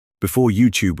Before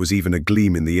YouTube was even a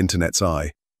gleam in the internet's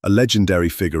eye, a legendary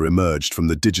figure emerged from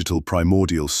the digital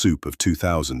primordial soup of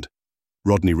 2000.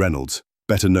 Rodney Reynolds,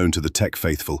 better known to the tech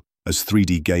faithful as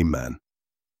 3dGameMan.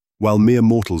 While mere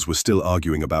mortals were still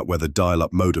arguing about whether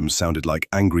dial-up modems sounded like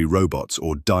angry robots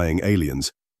or dying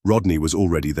aliens, Rodney was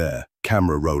already there,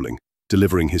 camera rolling,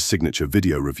 delivering his signature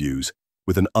video reviews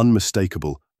with an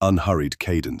unmistakable, unhurried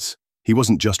cadence. He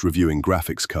wasn't just reviewing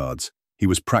graphics cards, he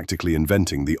was practically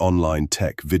inventing the online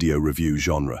tech video review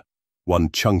genre, one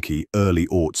chunky, early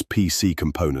aughts PC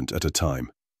component at a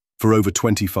time. For over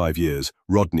 25 years,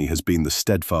 Rodney has been the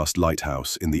steadfast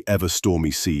lighthouse in the ever-stormy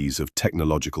seas of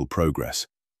technological progress.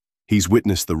 He's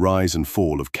witnessed the rise and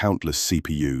fall of countless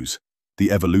CPUs, the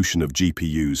evolution of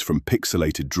GPUs from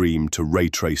pixelated dream to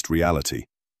ray-traced reality,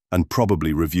 and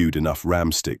probably reviewed enough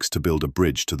RAM sticks to build a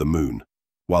bridge to the moon.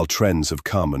 While trends have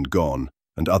come and gone,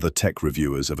 and other tech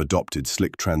reviewers have adopted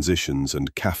slick transitions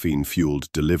and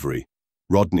caffeine-fueled delivery,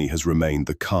 Rodney has remained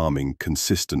the calming,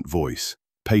 consistent voice,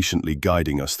 patiently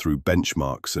guiding us through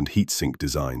benchmarks and heatsink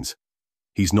designs.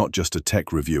 He's not just a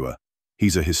tech reviewer,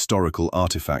 he's a historical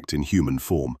artifact in human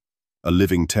form, a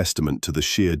living testament to the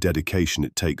sheer dedication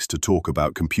it takes to talk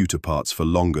about computer parts for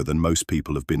longer than most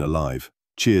people have been alive.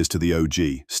 Cheers to the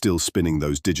OG, still spinning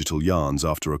those digital yarns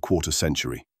after a quarter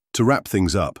century. To wrap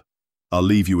things up, I'll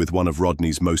leave you with one of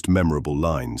Rodney's most memorable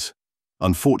lines.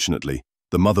 Unfortunately,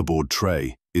 the motherboard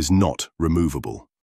tray is not removable.